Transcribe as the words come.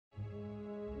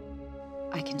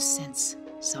I can sense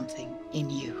something in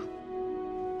you.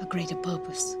 A greater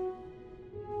purpose.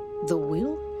 The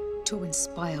will to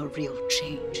inspire real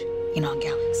change in our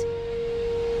galaxy.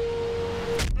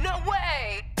 No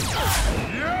way!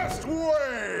 Yes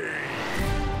way!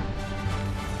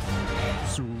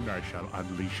 Soon I shall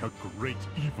unleash a great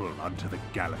evil unto the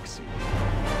galaxy.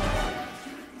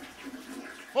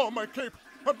 Oh, my cape!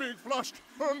 I'm being flushed!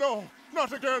 Oh no,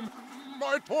 not again!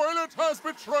 My toilet has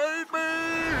betrayed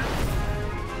me!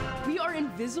 We are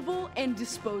invisible and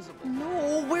disposable.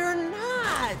 No, we're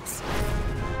not!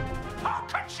 How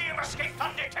could she have escaped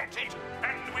undetected?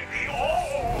 And with the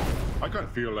orb! I kind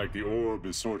of feel like the orb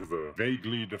is sort of a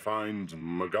vaguely defined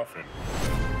MacGuffin.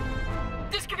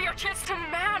 This could be our chance to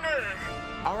matter!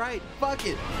 All right, fuck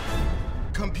it.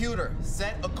 Computer,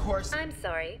 set a course. I'm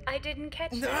sorry, I didn't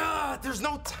catch that. Nah, there's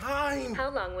no time.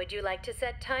 How long would you like to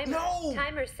set timer? No!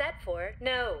 Timer set for?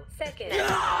 No. Second.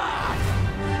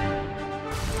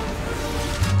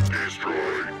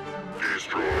 Destroy!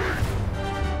 Destroy!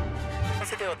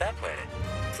 What's the deal with that planet?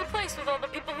 It's a place with all the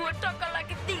people who are talking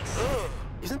like this. Ugh,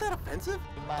 isn't that offensive?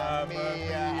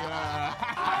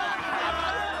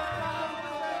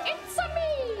 It's a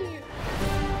me!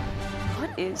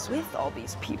 What is with all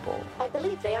these people? I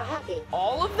believe they are happy.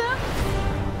 All of them?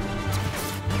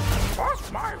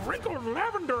 What's my wrinkled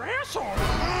lavender asshole?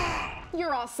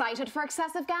 You're all cited for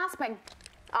excessive gasping.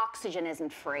 Oxygen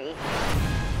isn't free.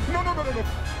 No, no, no, no, no!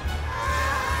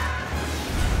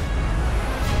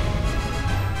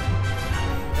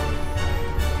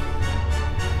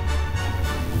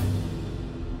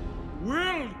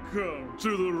 Welcome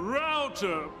to the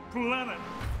Router planet.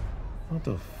 What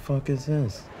the fuck is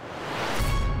this?